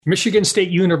Michigan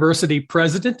State University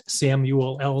President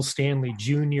Samuel L. Stanley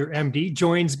Jr., MD,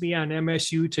 joins me on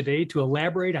MSU today to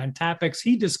elaborate on topics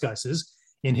he discusses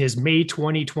in his May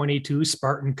 2022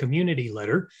 Spartan Community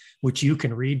Letter, which you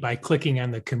can read by clicking on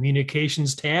the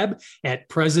Communications tab at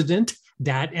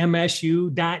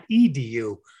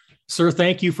president.msu.edu. Sir,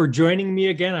 thank you for joining me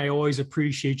again. I always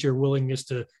appreciate your willingness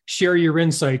to share your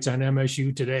insights on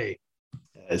MSU today.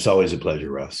 It's always a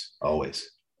pleasure, Russ. Always.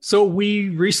 So we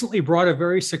recently brought a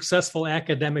very successful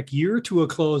academic year to a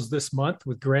close this month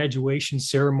with graduation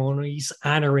ceremonies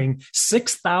honoring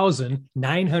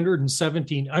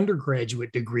 6,917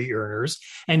 undergraduate degree earners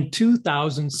and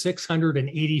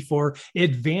 2,684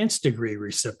 advanced degree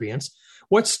recipients.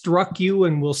 What struck you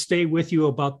and will stay with you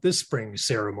about this spring's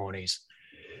ceremonies?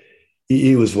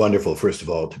 It was wonderful, first of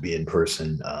all, to be in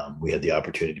person. We had the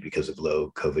opportunity, because of low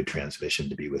COVID transmission,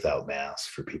 to be without masks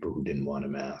for people who didn't want a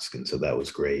mask. And so that was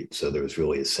great. So there was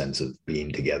really a sense of being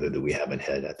together that we haven't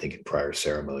had, I think, in prior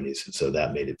ceremonies. And so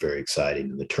that made it very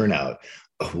exciting. And the turnout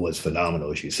was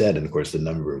phenomenal, as you said. And of course, the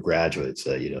number of graduates,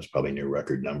 it's probably near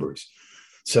record numbers.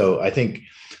 So I think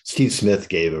Steve Smith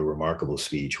gave a remarkable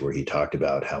speech where he talked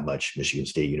about how much Michigan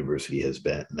State University has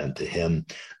meant to him,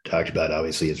 talked about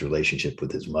obviously his relationship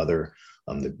with his mother,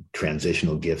 the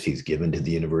transitional gifts he's given to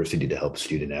the university to help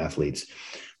student athletes,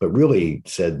 but really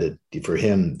said that for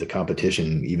him, the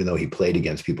competition, even though he played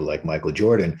against people like Michael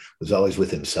Jordan, was always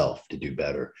with himself to do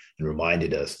better, and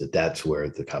reminded us that that's where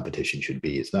the competition should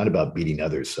be. It's not about beating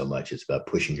others so much. It's about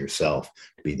pushing yourself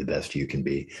to be the best you can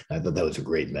be. And I thought that was a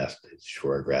great message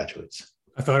for our graduates.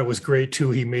 I thought it was great,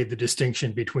 too. He made the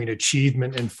distinction between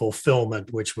achievement and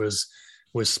fulfillment, which was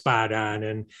spot on.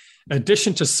 And in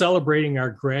addition to celebrating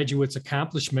our graduates'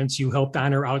 accomplishments, you helped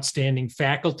honor outstanding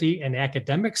faculty and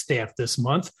academic staff this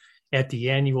month at the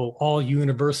annual All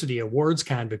University Awards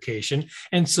convocation,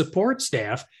 and support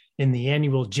staff in the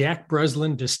annual Jack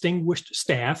Breslin Distinguished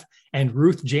Staff and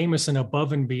Ruth Jameson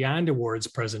Above and Beyond Awards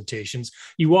presentations.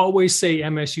 You always say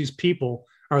MSU's people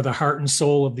are the heart and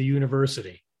soul of the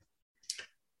university.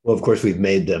 Well, of course, we've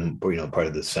made them, part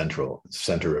of the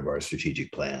center of our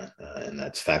strategic plan, and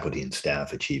that's faculty and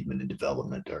staff achievement and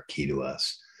development are key to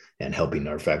us, and helping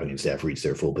our faculty and staff reach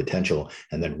their full potential,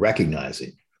 and then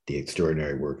recognizing the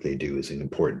extraordinary work they do is an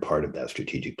important part of that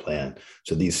strategic plan.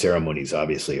 So these ceremonies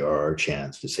obviously are our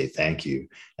chance to say thank you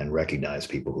and recognize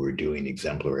people who are doing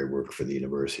exemplary work for the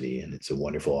university. And it's a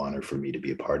wonderful honor for me to be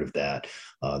a part of that.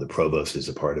 The provost is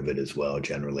a part of it as well,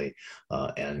 generally.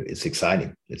 And it's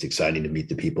exciting. It's exciting to meet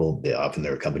the people.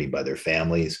 They're accompanied by their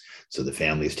families. So the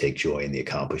families take joy in the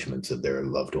accomplishments of their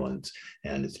loved ones.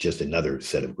 And it's just another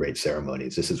set of great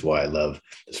ceremonies. This is why I love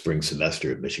the spring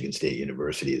semester at Michigan State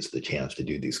University, is the chance to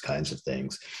do these kinds of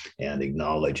things and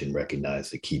acknowledge and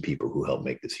recognize the key people who help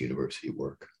make this university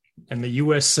work. And the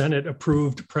U.S. Senate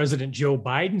approved President Joe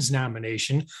Biden's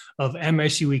nomination of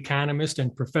MSU economist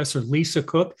and Professor Lisa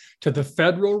Cook to the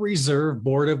Federal Reserve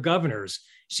Board of Governors.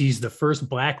 She's the first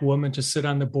Black woman to sit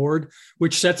on the board,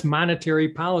 which sets monetary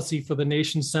policy for the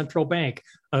nation's central bank.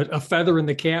 A feather in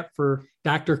the cap for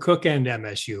Dr. Cook and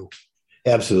MSU.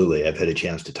 Absolutely. I've had a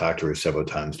chance to talk to her several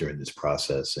times during this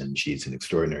process, and she's an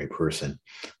extraordinary person,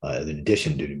 in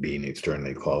addition to being an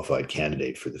extraordinarily qualified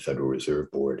candidate for the Federal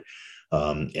Reserve Board.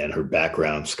 And her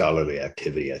background, scholarly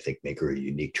activity, I think, make her a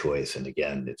unique choice. And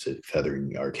again, it's a feather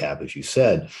in our cap, as you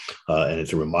said. And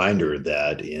it's a reminder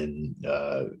that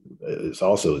it's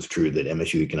also true that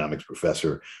MSU economics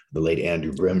professor, the late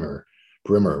Andrew Brimmer,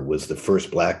 was the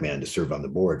first Black man to serve on the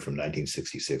board from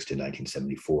 1966 to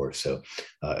 1974. So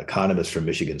economists from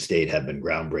Michigan State have been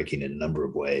groundbreaking in a number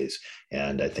of ways.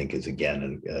 And I think is,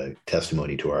 again, a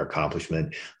testimony to our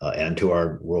accomplishment and to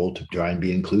our role to try and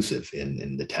be inclusive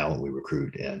in the talent we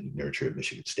recruit and nurture at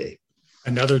Michigan State.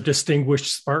 Another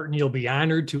distinguished Spartan you'll be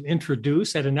honored to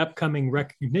introduce at an upcoming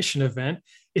recognition event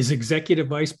is Executive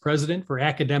Vice President for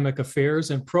Academic Affairs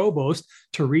and Provost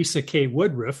Teresa K.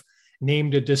 Woodruff,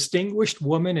 named a Distinguished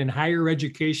Woman in Higher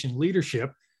Education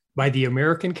Leadership by the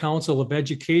American Council of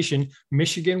Education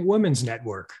Michigan Women's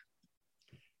Network.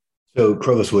 So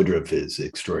Provost Woodruff is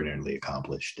extraordinarily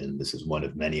accomplished, and this is one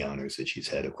of many honors that she's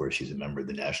had. Of course, she's a member of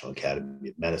the National Academy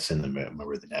of Medicine, a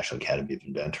member of the National Academy of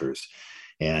Inventors,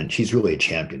 and she's really a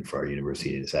champion for our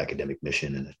university and its academic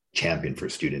mission, and a champion for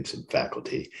students and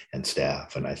faculty and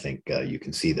staff. And I think you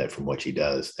can see that from what she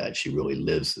does, that she really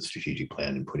lives the strategic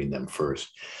plan and putting them first.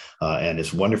 And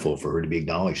it's wonderful for her to be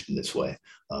acknowledged in this way.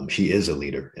 She is a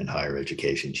leader in higher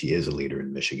education. She is a leader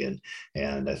in Michigan.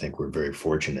 And I think we're very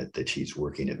fortunate that she's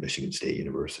working at Michigan State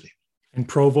University. And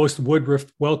Provost Woodruff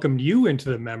welcomed you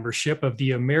into the membership of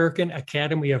the American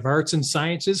Academy of Arts and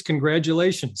Sciences.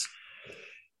 Congratulations.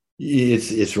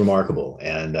 It's remarkable,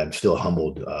 and I'm still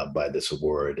humbled by this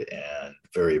award, and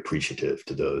very appreciative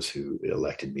to those who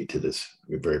elected me to this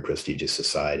very prestigious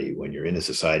society. When you're in a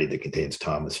society that contains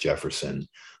Thomas Jefferson,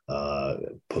 uh,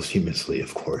 posthumously,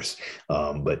 of course,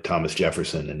 but Thomas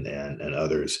Jefferson and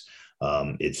others,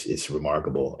 it's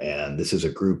remarkable. And this is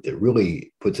a group that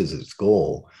really puts as its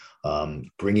goal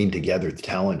bringing together the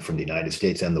talent from the United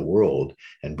States and the world,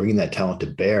 and bringing that talent to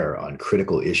bear on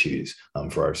critical issues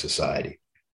for our society.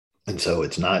 And so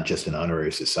it's not just an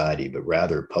honorary society, but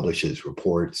rather publishes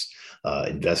reports,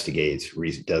 investigates,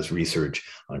 does research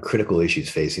on critical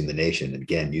issues facing the nation, and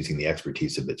again, using the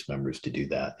expertise of its members to do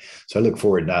that. So I look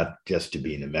forward not just to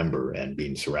being a member and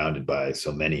being surrounded by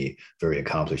so many very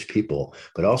accomplished people,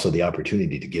 but also the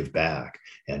opportunity to give back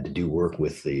and to do work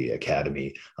with the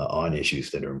Academy on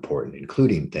issues that are important,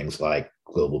 including things like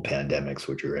global pandemics,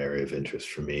 which are an area of interest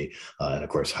for me, and of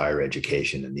course, higher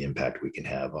education and the impact we can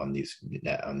have on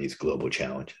these global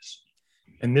challenges.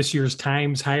 And this year's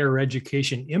Times Higher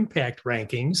Education Impact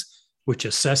Rankings, which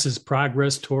assesses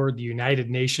progress toward the United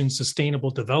Nations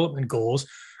Sustainable Development Goals,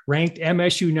 ranked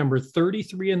MSU number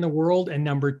 33 in the world and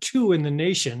number 2 in the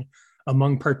nation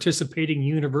among participating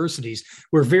universities.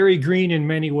 We're very green in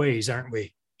many ways, aren't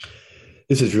we?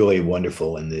 This is really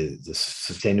wonderful. And the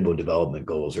Sustainable Development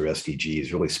Goals, or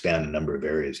SDGs, really span a number of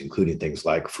areas, including things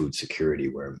like food security,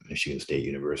 where Michigan State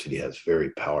University has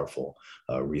very powerful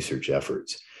research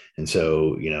efforts. And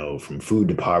so, from food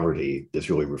to poverty, this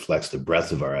really reflects the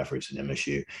breadth of our efforts in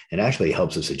MSU, and actually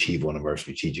helps us achieve one of our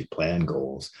strategic plan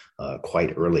goals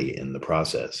quite early in the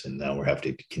process. And now we have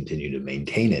to continue to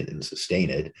maintain it and sustain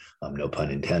it, no pun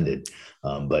intended.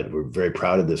 But we're very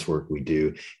proud of this work we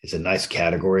do. It's a nice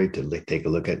category to take a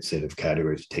look at, set of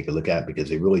categories to take a look at, because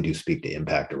they really do speak to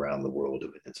impact around the world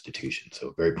of an institution.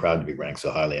 So very proud to be ranked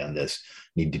so highly on this.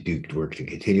 Need to do work to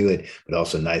continue it, but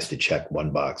also nice to check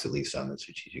one box, at least on the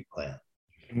strategic plan.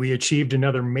 We achieved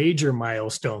another major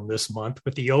milestone this month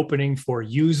with the opening for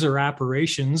user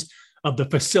operations of the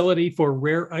facility for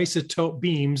rare isotope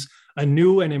beams, a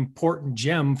new and important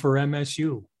gem for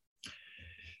MSU.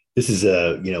 This is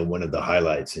one of the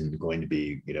highlights, and going to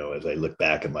be, as I look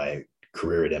back at my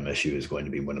career at MSU, is going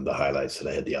to be one of the highlights that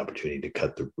I had the opportunity to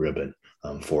cut the ribbon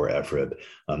for EFRIB.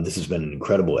 This has been an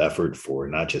incredible effort for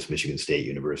not just Michigan State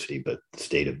University, but the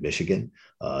state of Michigan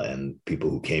and people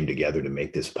who came together to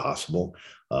make this possible.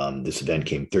 This event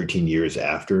came 13 years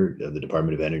after the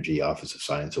Department of Energy Office of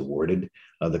Science awarded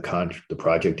the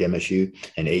project MSU,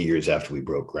 and 8 years after we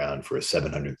broke ground for a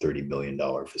 $730 million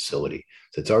facility.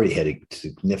 So it's already had a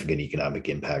significant economic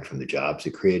impact from the jobs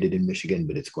it created in Michigan,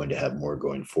 but it's going to have more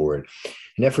going forward.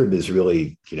 And EFRIB is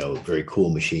really, a very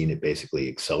cool machine. It basically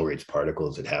accelerates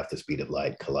particles at half the speed of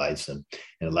light, collides them,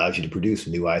 and allows you to produce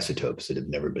new isotopes that have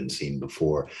never been seen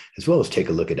before, as well as take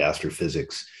a look at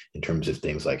astrophysics in terms of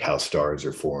things like how stars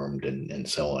are formed and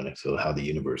so on. So how the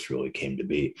universe really came to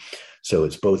be. So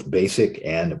it's both basic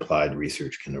and applied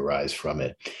research can arise from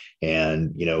it.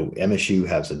 And, MSU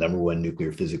has the #1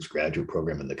 nuclear physics graduate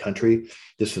program in the country.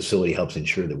 This facility helps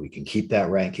ensure that we can keep that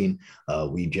ranking.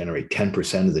 We generate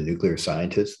 10% of the nuclear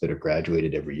scientists that are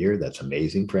graduated every year. That's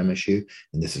amazing for MSU.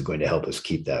 And this is going to help us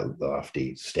keep that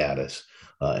lofty status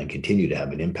and continue to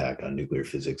have an impact on nuclear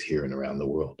physics here and around the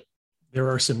world. There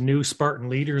are some new Spartan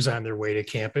leaders on their way to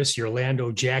campus.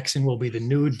 Orlando Jackson will be the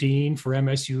new dean for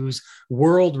MSU's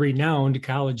world-renowned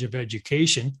College of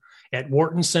Education. At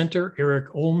Wharton Center,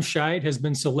 Eric Olmscheid has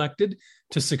been selected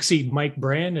to succeed Mike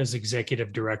Brand as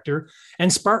executive director.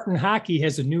 And Spartan Hockey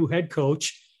has a new head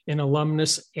coach in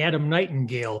alumnus Adam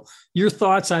Nightingale. Your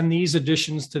thoughts on these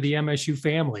additions to the MSU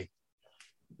family?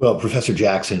 Well, Professor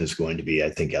Jackson is going to be, I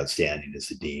think, outstanding as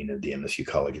the dean of the MSU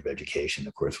College of Education,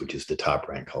 of course, which is the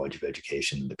top-ranked college of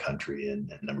education in the country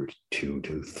and number 2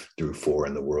 through 4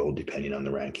 in the world, depending on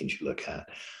the rankings you look at.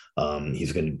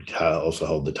 He's going to also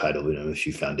hold the title of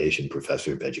MSU Foundation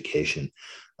Professor of Education.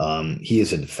 He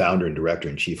is a founder and director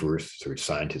and chief research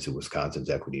scientist at Wisconsin's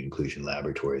Equity and Inclusion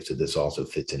Laboratory. So this also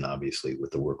fits in, obviously,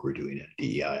 with the work we're doing at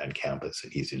DEI on campus,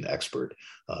 and he's an expert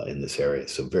in this area.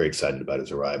 So very excited about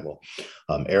his arrival.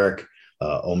 Eric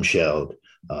Olmscheid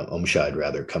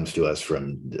comes to us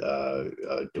from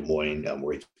Des Moines,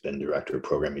 where he's been director of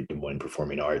programming at Des Moines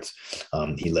Performing Arts.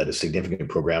 He led a significant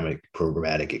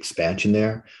programmatic expansion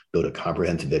there, built a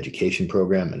comprehensive education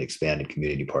program, and expanded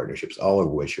community partnerships, all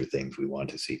of which are things we want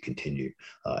to see continue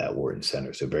at Wharton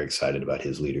Center. So very excited about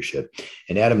his leadership.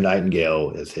 And Adam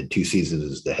Nightingale has had 2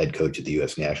 seasons as the head coach of the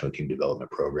U.S. National Team Development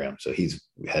Program. So he's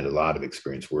had a lot of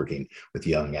experience working with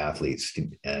young athletes,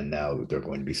 and now they're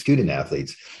going to be student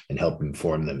athletes, and help inform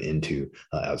transform them into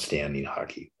outstanding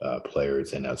hockey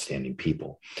players and outstanding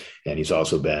people. And he's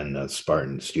also been a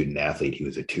Spartan student athlete. He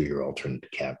was a 2-year alternate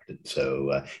captain.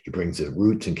 So he brings the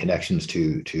roots and connections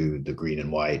to the green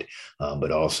and white,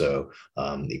 but also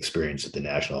the experience at the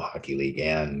National Hockey League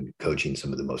and coaching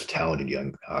some of the most talented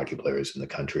young hockey players in the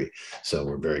country. So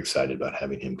we're very excited about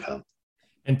having him come.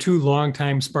 And 2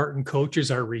 longtime Spartan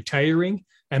coaches are retiring.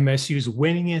 MSU's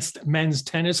winningest men's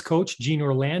tennis coach, Gene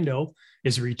Orlando,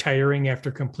 is retiring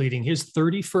after completing his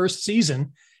 31st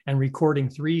season and recording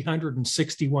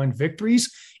 361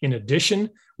 victories. In addition,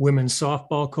 women's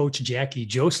softball coach Jackie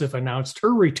Joseph announced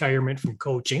her retirement from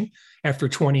coaching after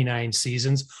 29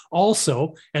 seasons,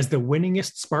 also as the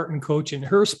winningest Spartan coach in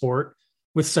her sport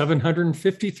with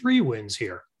 753 wins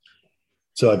here.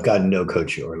 So I've gotten to know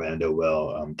Coach Orlando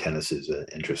well. Tennis is an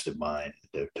interest of mine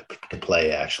to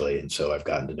play, actually. And so I've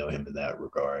gotten to know him in that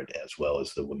regard, as well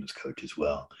as the women's coach as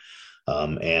well.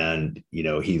 And, you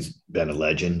know, he's been a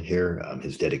legend here.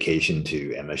 His dedication to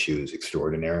MSU is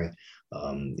extraordinary.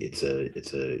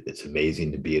 It's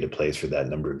amazing to be at a place for that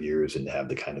number of years and to have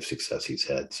the kind of success he's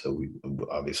had. So we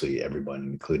obviously,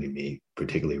 everyone, including me,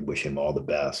 particularly wish him all the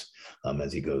best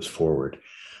as he goes forward.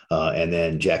 And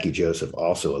then Jackie Joseph,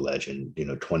 also a legend,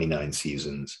 29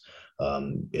 seasons,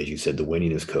 as you said, the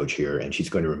winningest coach here, and she's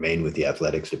going to remain with the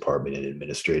athletics department in an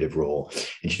administrative role.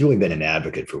 And she's really been an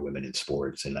advocate for women in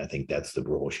sports. And I think that's the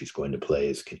role she's going to play,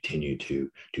 is continue to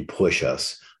push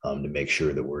us to make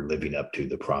sure that we're living up to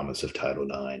the promise of Title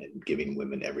IX and giving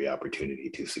women every opportunity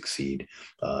to succeed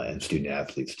and student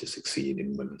athletes to succeed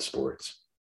in women's sports.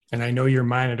 And I know you're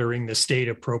monitoring the state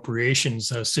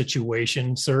appropriations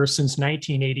situation, sir. Since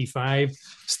 1985,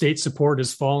 state support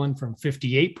has fallen from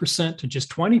 58% to just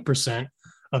 20%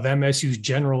 of MSU's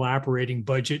general operating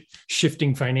budget,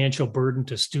 shifting financial burden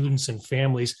to students and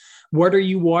families. What are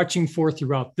you watching for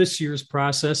throughout this year's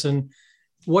process? And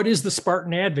what is the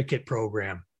Spartan Advocate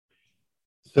Program?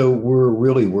 So we're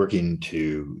really working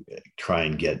to try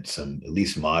and get some at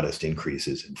least modest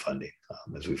increases in funding,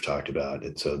 as we've talked about.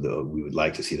 And so we would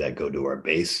like to see that go to our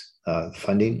base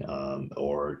funding,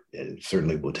 or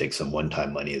certainly we'll take some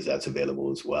one-time money as that's available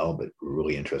as well, but we're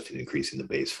really interested in increasing the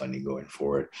base funding going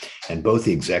forward. And both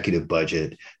the executive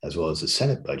budget as well as the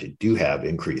Senate budget do have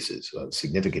increases,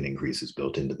 significant increases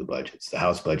built into the budgets. The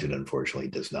House budget,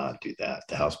 unfortunately, does not do that.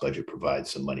 The House budget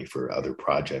provides some money for other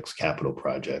projects, capital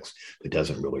projects, but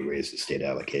doesn't really raise the state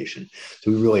allocation. So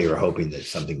we really are hoping that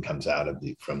something comes out of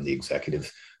from the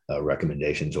executive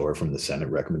recommendations or from the Senate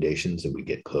recommendations, that we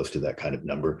get close to that kind of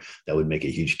number. That would make a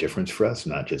huge difference for us,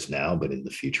 not just now, but in the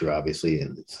future, obviously,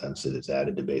 in the sense that it's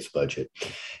added to base budget.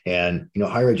 And,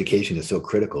 higher education is so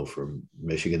critical for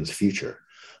Michigan's future,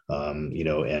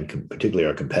 and particularly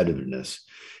our competitiveness.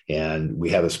 And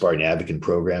we have a Spartan Advocate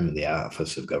program in the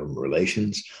Office of Government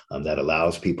Relations that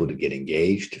allows people to get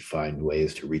engaged, to find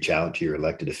ways to reach out to your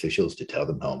elected officials, to tell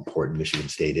them how important Michigan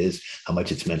State is, how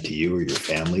much it's meant to you or your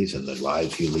families and the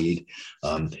lives you lead.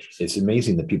 It's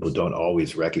amazing that people don't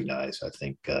always recognize, I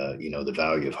think, the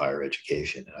value of higher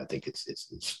education. And I think it's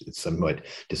somewhat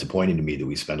disappointing to me that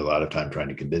we spend a lot of time trying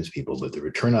to convince people, but the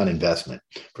return on investment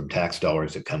from tax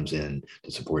dollars that comes in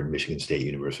to support Michigan State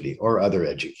University or other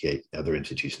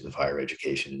institutions of higher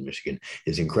education in Michigan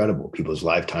is incredible. People's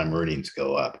lifetime earnings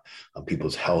go up.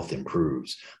 People's health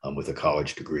improves with a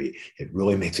college degree. It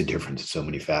really makes a difference in so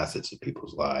many facets of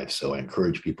people's lives. So I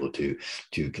encourage people to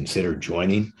consider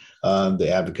joining the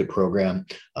Advocate program.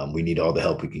 We need all the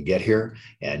help we can get here,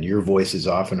 and your voices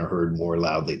often are heard more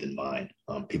loudly than mine.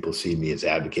 People see me as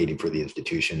advocating for the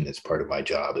institution. It's part of my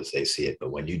job as they see it.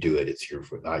 But when you do it, it's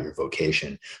not your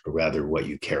vocation, but rather what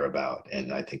you care about.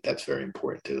 And I think that's very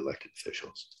important to elected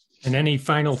officials. And any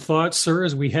final thoughts, sir,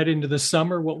 as we head into the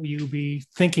summer? What will you be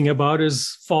thinking about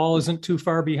as fall isn't too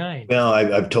far behind? Well,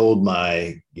 I've told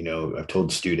I've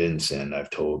told students, and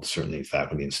I've told certainly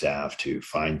faculty and staff, to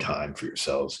find time for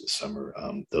yourselves this summer.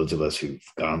 Those of us who've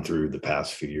gone through the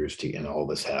past few years, and all of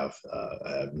us have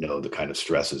know the kind of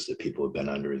stresses that people have been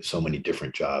under in so many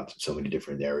different jobs, so many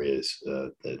different areas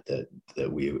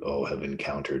that we all have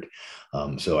encountered.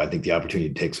 So I think the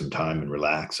opportunity to take some time and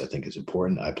relax, I think, is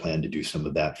important. I plan to do some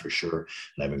of that for sure.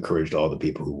 And I've encouraged all the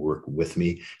people who work with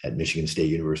me at Michigan State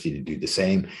University to do the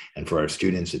same. And for our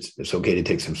students, it's okay to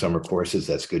take some summer courses.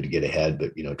 That's good to get ahead,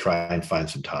 but try and find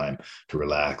some time to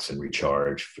relax and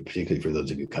recharge, particularly for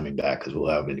those of you coming back, because we'll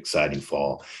have an exciting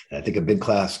fall. And I think a big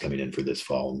class coming in for this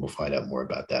fall, and we'll find out more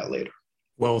about that later.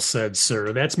 Well said,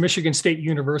 sir. That's Michigan State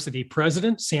University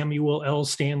President Samuel L.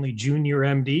 Stanley, Jr.,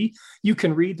 MD. You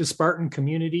can read the Spartan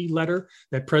Community Letter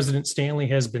that President Stanley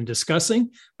has been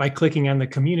discussing by clicking on the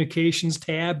Communications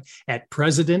tab at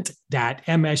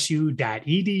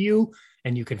president.msu.edu.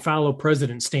 And you can follow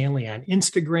President Stanley on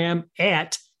Instagram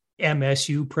at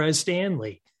MSU Pres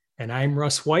Stanley. And I'm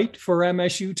Russ White for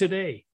MSU Today.